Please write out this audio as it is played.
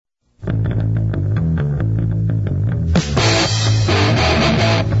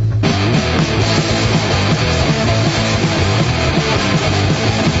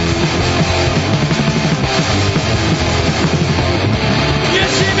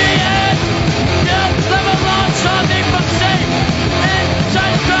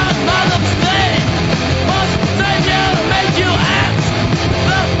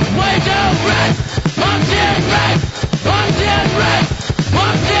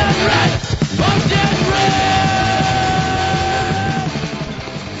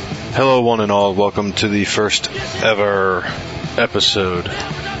Hello, one and all. Welcome to the first ever episode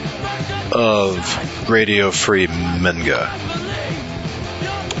of Radio Free Menga.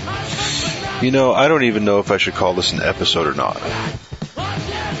 You know, I don't even know if I should call this an episode or not.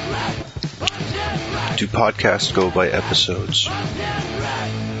 Do podcasts go by episodes?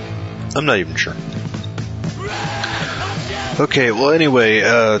 I'm not even sure. Okay, well, anyway,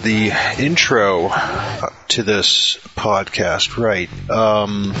 the intro to this podcast, right.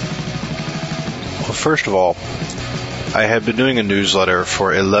 Well, first of all, I have been doing a newsletter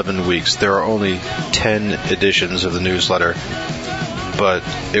for 11 weeks. There are only 10 editions of the newsletter, but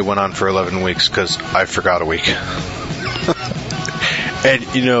it went on for 11 weeks because I forgot a week.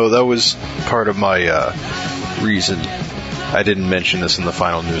 And, you know, that was part of my reason. I didn't mention this in the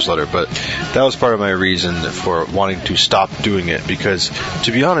final newsletter, but that was part of my reason for wanting to stop doing it, because,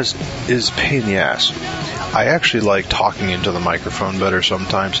 to be honest, it is a pain in the ass. I actually like talking into the microphone better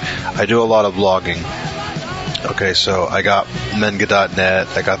sometimes. I do a lot of blogging. Okay, so I got Menga.net,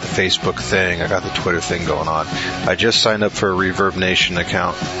 I got the Facebook thing, I got the Twitter thing going on. I just signed up for a Reverb Nation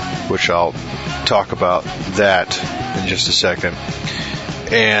account, which I'll talk about that in just a second.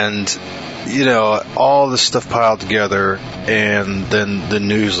 And, you know, all this stuff piled together, and then the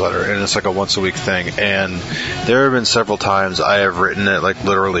newsletter, and it's like a once a week thing. And there have been several times I have written it like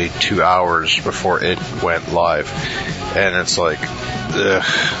literally 2 hours before it went live, and it's like, ugh,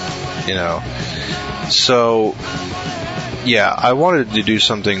 you know. So, yeah, I wanted to do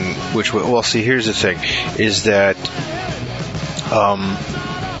something which, well, see, here's the thing, is that,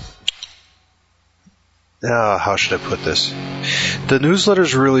 how should I put this? The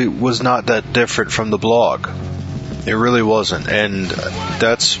newsletters really was not that different from the blog. It really wasn't. And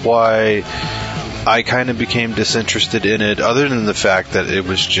that's why I kind of became disinterested in it, other than the fact that it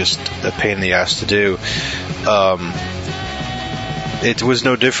was just a pain in the ass to do. It was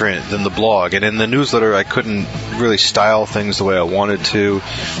no different than the blog. And in the newsletter, I couldn't really style things the way I wanted to,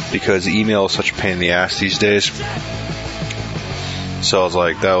 because email is such a pain in the ass these days. So I was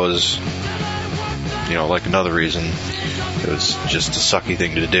like, that was, you know, like another reason. It was just a sucky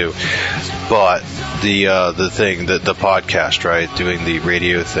thing to do. But the thing, the podcast, right, doing the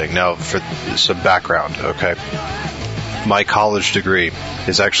radio thing. Now, for some background, okay. My college degree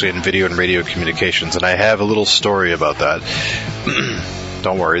is actually in video and radio communications, and I have a little story about that.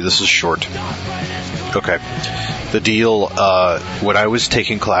 Don't worry, this is short. Okay. The deal, when I was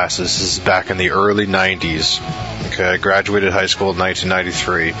taking classes, this is back in the early 90s. Okay, I graduated high school in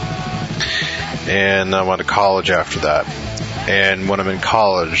 1993, and I went to college after that. And when I'm in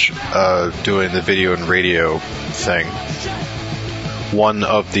college, doing the video and radio thing, one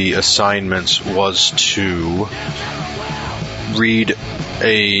of the assignments was to read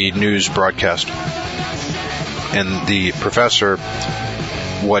a news broadcast. And the professor,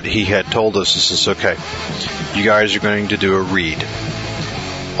 what he had told us is, okay, you guys are going to do a read.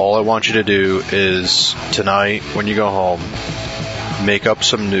 All I want you to do is, tonight, when you go home, make up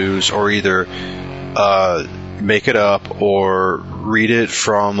some news, or either make it up or read it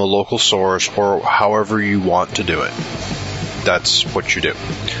from a local source, or however you want to do it. That's what you do.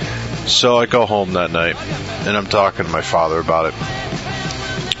 So I go home that night, and I'm talking to my father about it.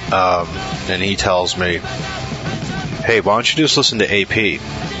 And he tells me, hey, why don't you just listen to AP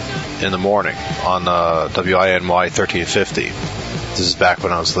in the morning on WINY 1350. This is back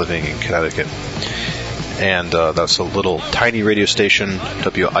when I was living in Connecticut. And that's a little tiny radio station,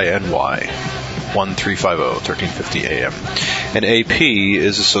 WINY 1350, 1350 AM. And AP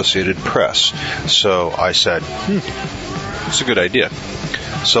is Associated Press. So I said, it's a good idea.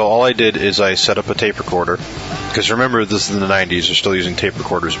 So all I did is I set up a tape recorder, because remember, this is in the 90s, they're still using tape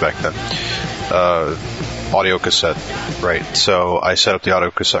recorders back then. Audio cassette, right? So I set up the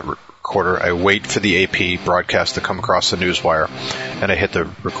audio cassette recorder, I wait for the AP broadcast to come across the news wire, and I hit the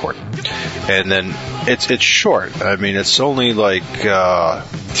record. And then it's short. I mean, it's only like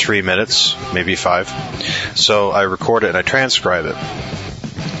 3 minutes, maybe 5. So I record it and I transcribe it.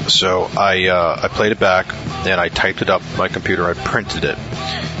 So I played it back, and I typed it up on my computer, I printed it,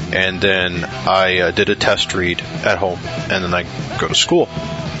 and then I did a test read at home, and then I go to school,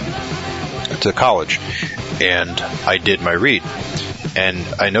 to college, and I did my read. And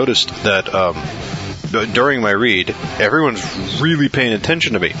I noticed that during my read, everyone's really paying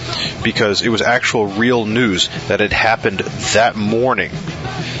attention to me, because it was actual real news that had happened that morning.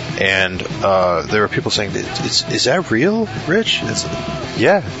 And there were people saying, is that real, Rich?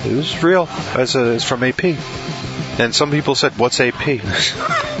 Yeah, it was real. I said, it's from AP. And some people said, what's AP?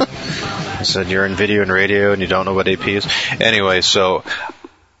 I said, you're in video and radio and you don't know what AP is? Anyway, so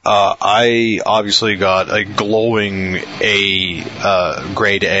I obviously got a glowing A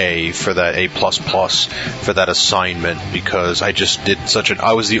grade A for that A++ for that assignment, because I just did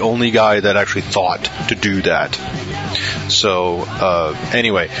I was the only guy that actually thought to do that. So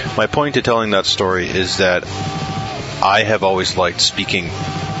anyway, my point to telling that story is that I have always liked speaking.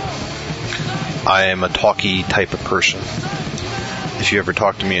 I am a talky type of person. If you ever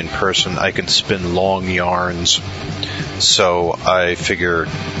talk to me in person, I can spin long yarns. So I figured,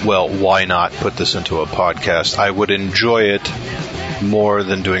 well, why not put this into a podcast? I would enjoy it more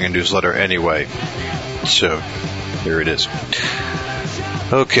than doing a newsletter anyway. So here it is.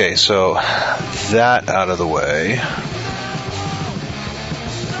 Okay, so that out of the way.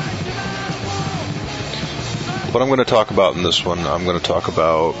 What I'm going to talk about in this one, I'm going to talk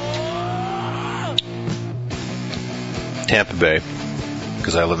about Tampa Bay,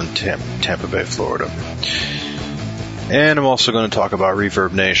 because I live in Tampa Bay, Florida. And I'm also going to talk about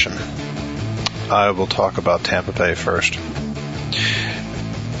Reverb Nation. I will talk about Tampa Bay first.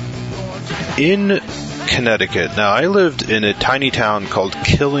 In Connecticut, now I lived in a tiny town called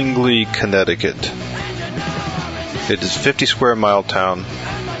Killingly, Connecticut. It is a 50 square mile town.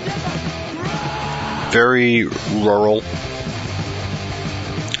 Very rural.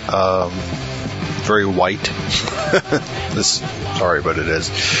 Very white. Sorry, but it is.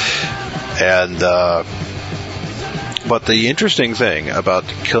 And but the interesting thing about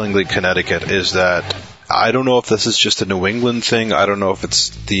Killingly, Connecticut is that I don't know if this is just a New England thing. I don't know if it's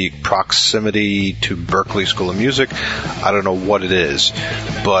the proximity to Berklee School of Music. I don't know what it is.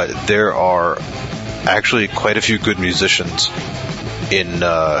 But there are actually quite a few good musicians in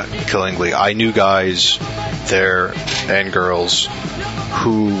Killingly. I knew guys there and girls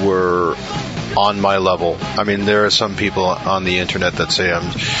who were on my level. I mean, there are some people on the internet that say I'm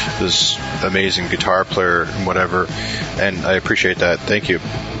this amazing guitar player and whatever, and I appreciate that. Thank you.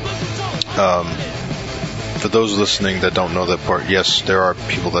 For those listening that don't know that part, yes, there are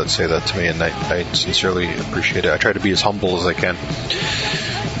people that say that to me, and I sincerely appreciate it. I try to be as humble as I can,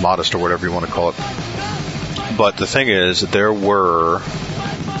 modest or whatever you want to call it. But the thing is, there were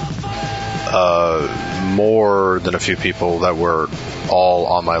more than a few people that were all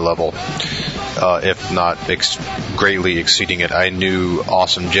on my level, if not greatly exceeding it. I knew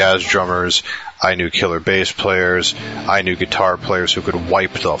awesome jazz drummers, I knew killer bass players, I knew guitar players who could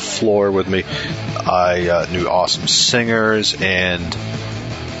wipe the floor with me, I knew awesome singers, and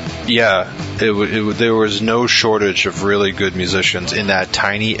yeah, there was no shortage of really good musicians in that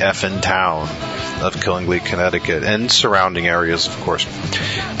tiny effing town of Killingly, Connecticut, and surrounding areas, of course.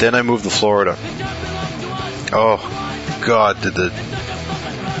 Then I moved to Florida. Oh, God, did the...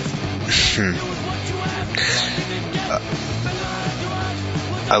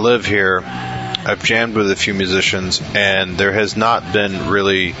 I live here. I've jammed with a few musicians, and there has not been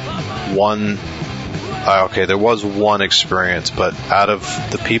really one... okay, there was one experience, but out of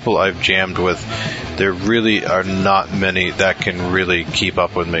the people I've jammed with, there really are not many that can really keep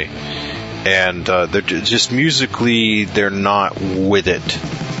up with me. And they're just musically, they're not with it.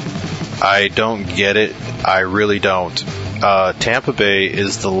 I don't get it. I really don't. Tampa Bay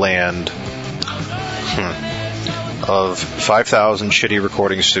is the land of 5,000 shitty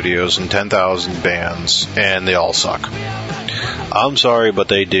recording studios and 10,000 bands, and they all suck. I'm sorry, but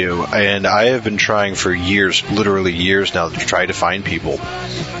they do. And I have been trying for years, literally years now, to try to find people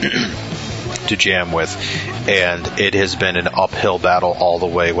to jam with, and it has been an uphill battle all the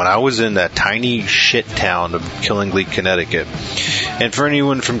way. When I was in that tiny shit town of Killingly, Connecticut, and for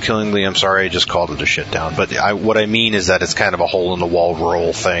anyone from Killingly, I'm sorry I just called it a shit town, but what I mean is that it's kind of a hole-in-the-wall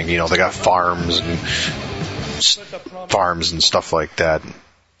rural thing. You know, they got farms and stuff like that.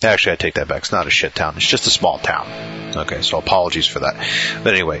 Actually, I take that back. It's not a shit town. It's just a small town. Okay, so apologies for that.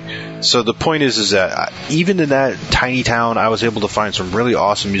 But anyway, so the point is that even in that tiny town, I was able to find some really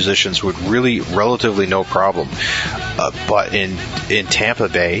awesome musicians with really relatively no problem. But in Tampa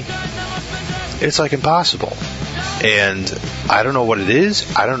Bay, it's like impossible. And I don't know what it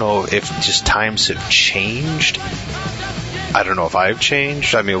is. I don't know if just times have changed. I don't know if I've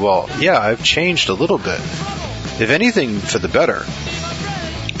changed. I mean, well, yeah, I've changed a little bit. If anything, for the better.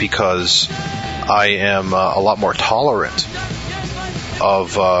 Because I am a lot more tolerant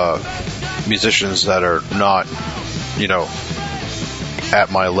of musicians that are not, at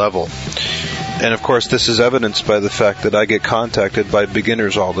my level. And of course, this is evidenced by the fact that I get contacted by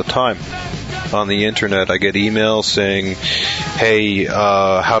beginners all the time. On the internet, I get emails saying, hey,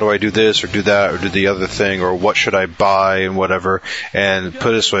 how do I do this or do that or do the other thing, or what should I buy and whatever. And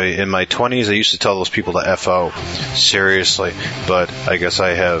put it this way, in my 20s, I used to tell those people to F.O. Seriously. But I guess I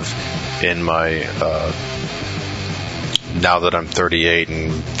have in my, now that I'm 38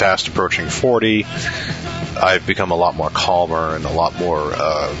 and fast approaching 40, I've become a lot more calmer and a lot more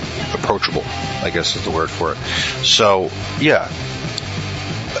approachable, I guess is the word for it. So, yeah,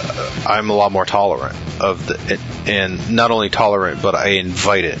 I'm a lot more tolerant of and not only tolerant, but I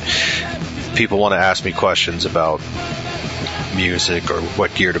invite it. People want to ask me questions about music or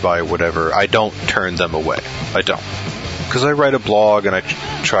what gear to buy or whatever. I don't turn them away. I don't. Because I write a blog and I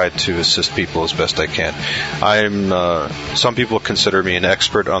try to assist people as best I can. Some people consider me an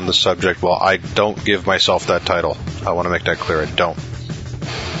expert on the subject. Well, I don't give myself that title. I want to make that clear. I don't.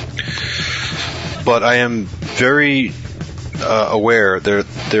 But I am very aware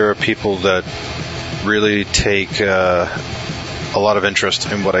there are people that really take a lot of interest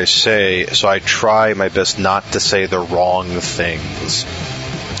in what I say, so I try my best not to say the wrong things.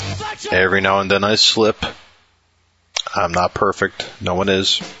 Every now and then I slip. I'm not perfect. No one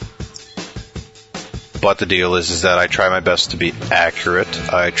is. But the deal is that I try my best to be accurate.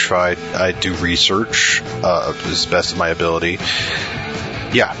 I do research as best of my ability.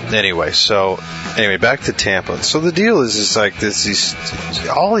 Yeah, anyway, back to Tampa. So the deal is like there's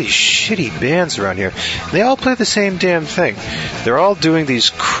all these shitty bands around here. They all play the same damn thing. They're all doing these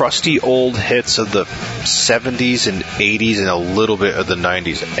crusty old hits of the 70s and 80s and a little bit of the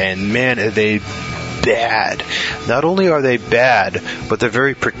 90s. And man, are they bad. Not only are they bad, but they're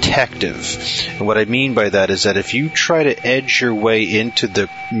very protective. And what I mean by that is that if you try to edge your way into the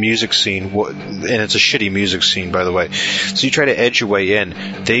music scene, and it's a shitty music scene, by the way, so you try to edge your way in,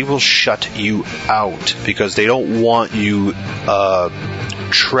 they will shut you out because they don't want you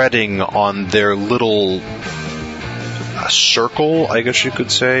treading on their little circle, I guess you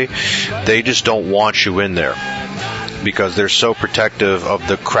could say. They just don't want you in there, because they're so protective of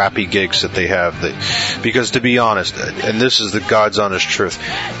the crappy gigs that they have. Because to be honest, and this is the God's honest truth,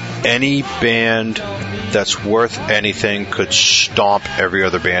 any band that's worth anything could stomp every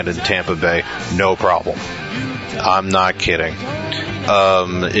other band in Tampa Bay, no problem. I'm not kidding.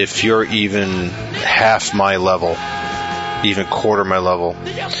 If you're even half my level, even quarter my level,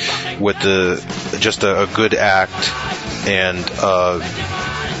 with just a good act and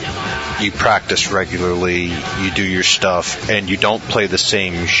you practice regularly, you do your stuff, and you don't play the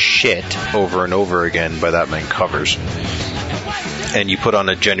same shit over and over again by that many covers, and you put on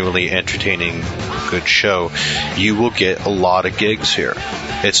a genuinely entertaining, good show, you will get a lot of gigs here.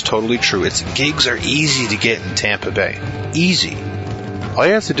 It's totally true. Gigs are easy to get in Tampa Bay. Easy. All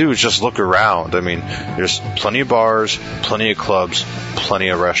you have to do is just look around. I mean, there's plenty of bars, plenty of clubs, plenty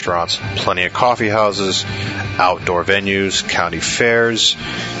of restaurants, plenty of coffee houses, outdoor venues, county fairs,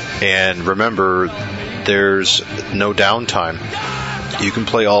 and remember, there's no downtime. You can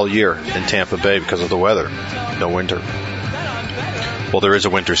play all year in Tampa Bay because of the weather. No winter. Well, there is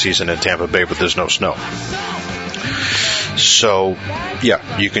a winter season in Tampa Bay, but there's no snow. So,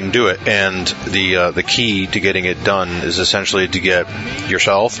 yeah, you can do it. And the key to getting it done is essentially to get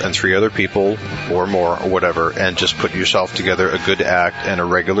yourself and 3 other people or more or whatever, and just put yourself together a good act and a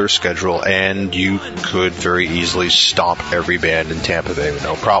regular schedule, and you could very easily stomp every band in Tampa Bay with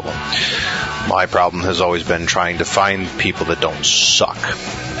no problem. My problem has always been trying to find people that don't suck.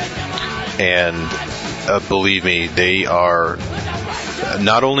 And believe me, they are...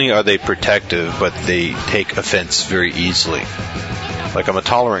 Not only are they protective, but they take offense very easily. Like, I'm a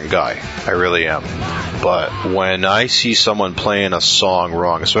tolerant guy. I really am. But when I see someone playing a song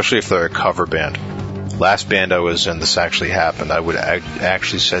wrong, especially if they're a cover band, last band I was in, this actually happened. I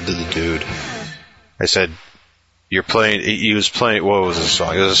actually said to the dude, I said, he was playing, what was his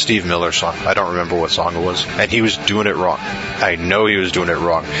song? It was a Steve Miller song. I don't remember what song it was. And he was doing it wrong. I know he was doing it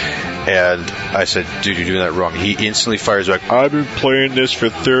wrong. And I said, dude, you're doing that wrong. He instantly fires back, I've been playing this for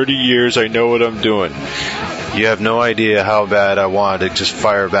 30 years. I know what I'm doing. You have no idea how bad I wanted to just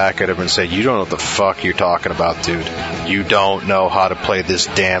fire back at him and say, you don't know what the fuck you're talking about, dude. You don't know how to play this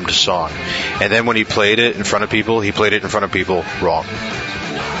damned song. And then when he played it in front of people, wrong.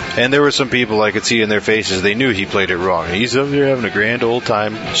 And there were some people I could see in their faces, they knew he played it wrong. He's over there having a grand old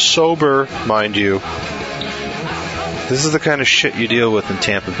time, sober, mind you. This is the kind of shit you deal with in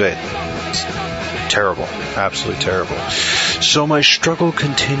Tampa Bay. It's terrible. Absolutely terrible. So my struggle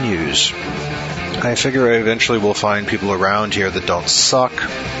continues. I figure I eventually will find people around here that don't suck.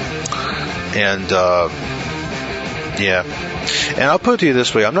 And, yeah. And I'll put it to you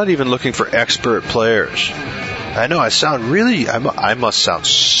this way. I'm not even looking for expert players. I know I sound really, I must sound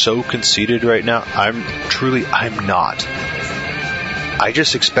so conceited right now. I'm not. I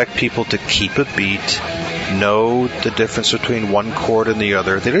just expect people to keep a beat, know the difference between one chord and the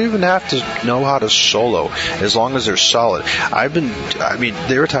other. They don't even have to know how to solo, as long as they're solid.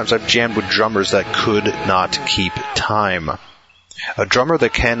 There were times I've jammed with drummers that could not keep time. A drummer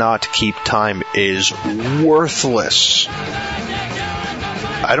that cannot keep time is worthless.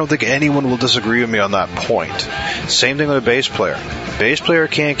 I don't think anyone will disagree with me on that point. Same thing with a bass player. Bass player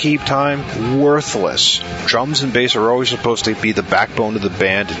can't keep time, worthless. Drums and bass are always supposed to be the backbone of the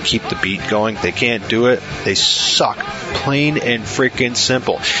band and keep the beat going. They can't do it. They suck. Plain and freaking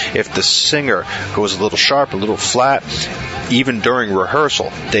simple. If the singer goes a little sharp, a little flat, even during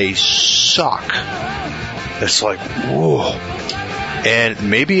rehearsal, they suck. It's like, whoa. And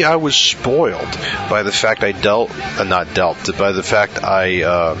maybe I was spoiled by the fact I by the fact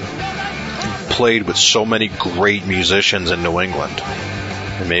I played with so many great musicians in New England.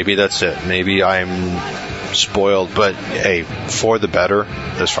 And maybe that's it. Maybe I'm spoiled, but hey, for the better,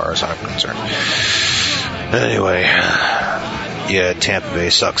 as far as I'm concerned. Anyway, yeah, Tampa Bay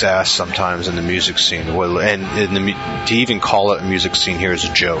sucks ass sometimes in the music scene. And to even call it a music scene here is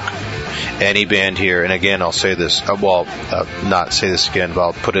a joke. Any band here, and again, I'll say this, not say this again, but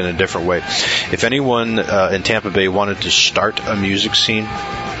I'll put it in a different way. If anyone in Tampa Bay wanted to start a music scene,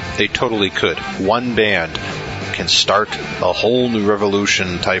 they totally could. One band can start a whole new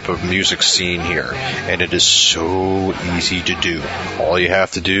revolution type of music scene here, and it is so easy to do. All you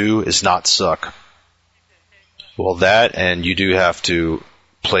have to do is not suck. Well, that, and you do have to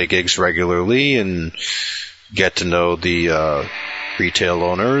play gigs regularly and get to know the retail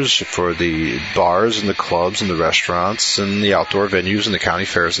owners for the bars and the clubs and the restaurants and the outdoor venues and the county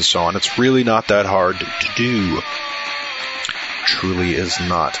fairs and so on. It's really not that hard to do. Truly is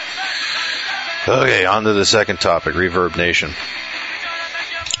not. Okay, on to the second topic, Reverb Nation.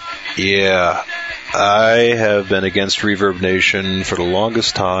 Yeah, I have been against Reverb Nation for the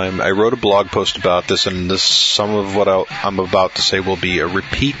longest time. I wrote a blog post about this, and some of what I'm about to say will be a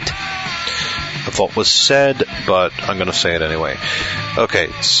repeat of what was said, but I'm going to say it anyway.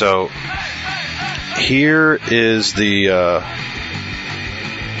 Okay, so here is the,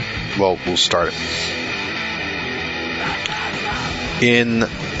 we'll start it. In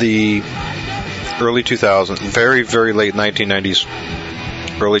the early 2000s, very, very late 1990s,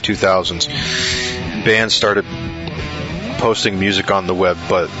 early 2000s, bands started posting music on the web,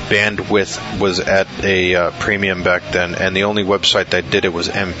 but bandwidth was at a premium back then, and the only website that did it was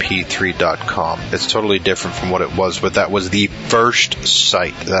mp3.com. It's totally different from what it was, but that was the first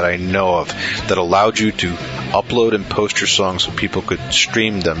site that I know of that allowed you to upload and post your songs so people could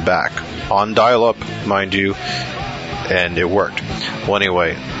stream them back on dial-up, mind you, and it worked. Well,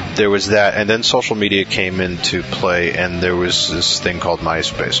 anyway, there was that, and then social media came into play, and there was this thing called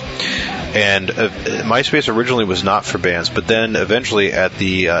MySpace. And MySpace originally was not for bands, but then eventually at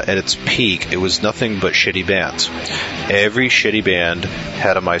its peak, it was nothing but shitty bands. Every shitty band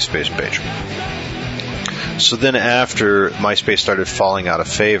had a MySpace page. So then after MySpace started falling out of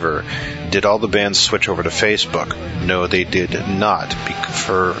favor, did all the bands switch over to Facebook? No, they did not,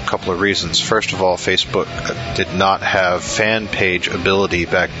 for a couple of reasons. First of all, Facebook did not have fan page ability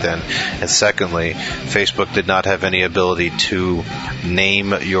back then. And secondly, Facebook did not have any ability to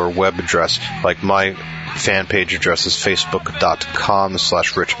name your web address. Like my fan page address is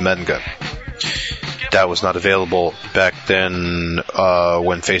facebook.com/richmenga. That was not available back then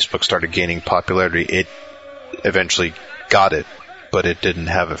when Facebook started gaining popularity. It eventually got it, but it didn't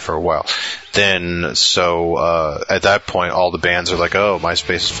have it for a while. Then, so at that point, all the bands are like, oh,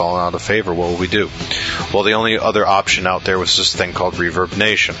 MySpace is falling out of favor. What will we do? Well, the only other option out there was this thing called Reverb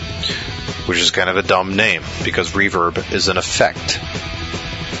Nation, which is kind of a dumb name because reverb is an effect,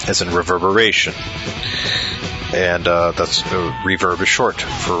 as in reverberation. And that's reverb is short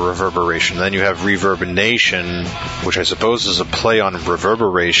for reverberation. Then you have Reverb Nation, which I suppose is a play on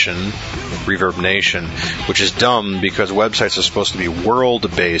reverberation, Reverb Nation, which is dumb because websites are supposed to be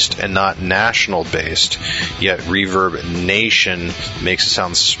world-based and not national-based, yet Reverb Nation makes it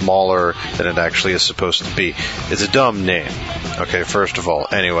sound smaller than it actually is supposed to be. It's a dumb name, okay, first of all.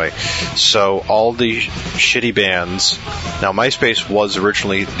 Anyway, so all the shitty bands... Now, MySpace was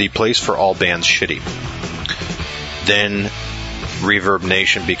originally the place for all bands shitty. Then Reverb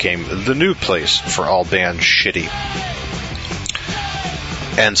Nation became the new place for all bands shitty.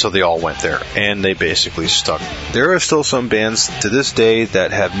 And so they all went there, and they basically stuck. There are still some bands to this day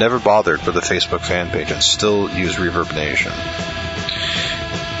that have never bothered with a Facebook fan page and still use Reverb Nation.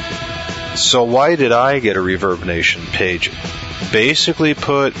 So why did I get a Reverb Nation page? Basically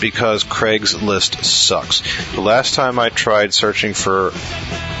put, because Craigslist sucks. The last time I tried searching for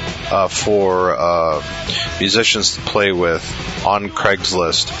musicians to play with on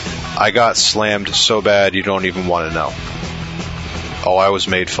Craigslist, I got slammed so bad you don't even want to know. Oh, I was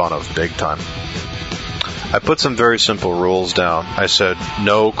made fun of big time. I put some very simple rules down. I said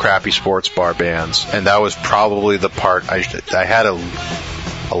no crappy sports bar bands, and that was probably the part I had a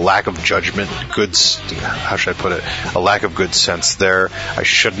lack of judgment, how should I put it? A lack of good sense there. I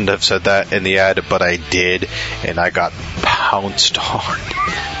shouldn't have said that in the ad, but I did, and I got pounced on.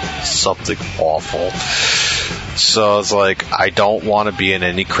 Something awful. So I was like, I don't want to be in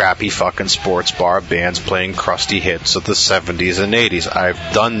any crappy fucking sports bar bands playing crusty hits of the 70s and 80s.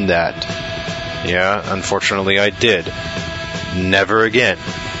 I've done that. Yeah, unfortunately I did. Never again.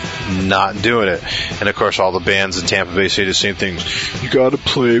 Not doing it. And of course all the bands in Tampa Bay say the same things. You gotta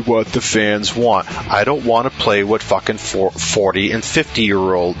play what the fans want. I don't want to play what fucking 40 and 50 year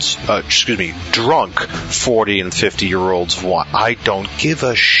olds, drunk 40 and 50 year olds want. I don't give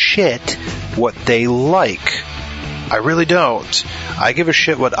a shit what they like. I really don't. I give a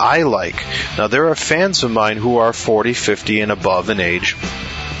shit what I like. Now there are fans of mine who are 40, 50 and above in age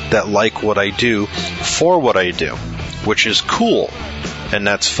that like what I do for what I do, which is cool. And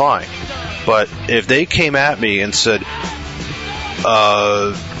that's fine. But if they came at me and said,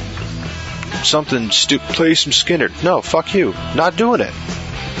 something stupid, play some Skinner. No, fuck you. Not doing it.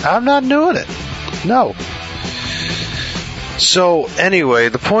 I'm not doing it. No. So, anyway,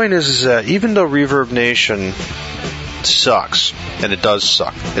 the point is that even though Reverb Nation sucks, and it does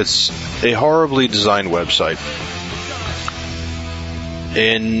suck, it's a horribly designed website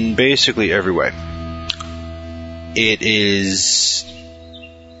in basically every way. It is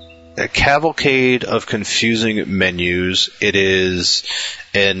a cavalcade of confusing menus. It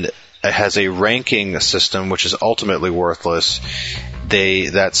has a ranking system which is ultimately worthless.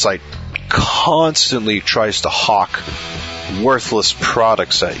 That site constantly tries to hawk worthless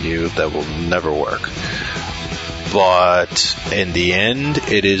products at you that will never work. But in the end,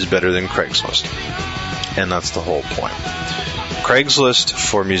 it is better than Craigslist. And that's the whole point. Craigslist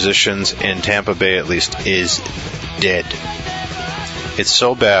for musicians in Tampa Bay at least is dead. It's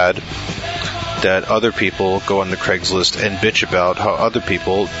so bad that other people go on the Craigslist and bitch about how other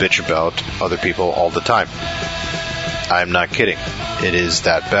people bitch about other people all the time. I'm not kidding. It is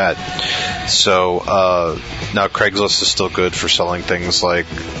that bad. So now Craigslist is still good for selling things like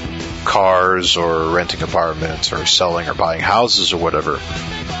cars or renting apartments or selling or buying houses or whatever.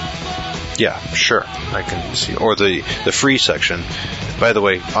 Yeah, sure, I can see. Or the free section. By the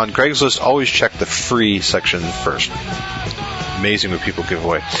way, on Craigslist, always check the free section first. Amazing what people give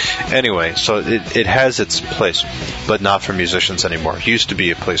away. Anyway, so it has its place, but not for musicians anymore. It used to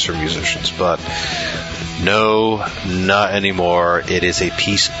be a place for musicians, but no, not anymore. It is a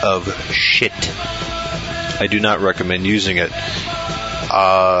piece of shit. I do not recommend using it.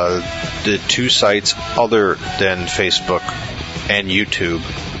 The two sites other than Facebook and YouTube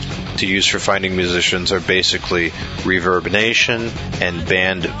to use for finding musicians are basically Reverb Nation and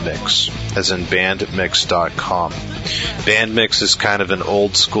Bandmix, as in bandmix.com. Bandmix is kind of an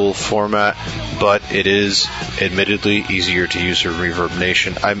old school format, but it is admittedly easier to use for Reverb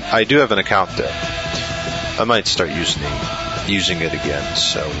Nation. I do have an account there. I might start using it again,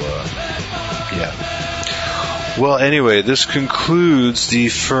 so yeah. Well, anyway, this concludes the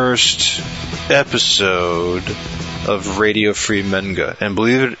first episode of Radio Free Menga. And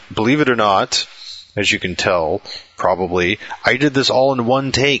believe it or not, as you can tell, probably, I did this all in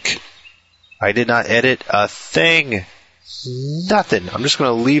one take. I did not edit a thing. Nothing. I'm just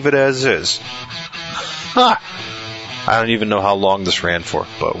going to leave it as is. I don't even know how long this ran for,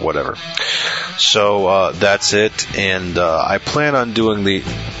 but whatever. So that's it, and I plan on doing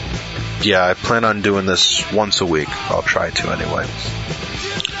this once a week. I'll try to anyway.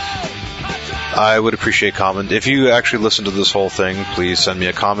 I would appreciate a comment. If you actually listen to this whole thing, please send me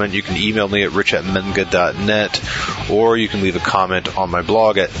a comment. You can email me at rich@menga.net, or you can leave a comment on my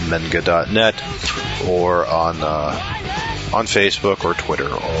blog at menga.net, or on Facebook or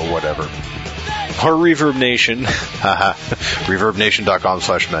Twitter or whatever. Or Reverb Nation.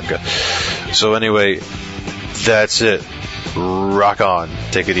 ReverbNation.com/Menga. So anyway, that's it. Rock on.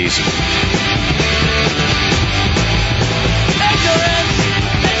 Take it easy.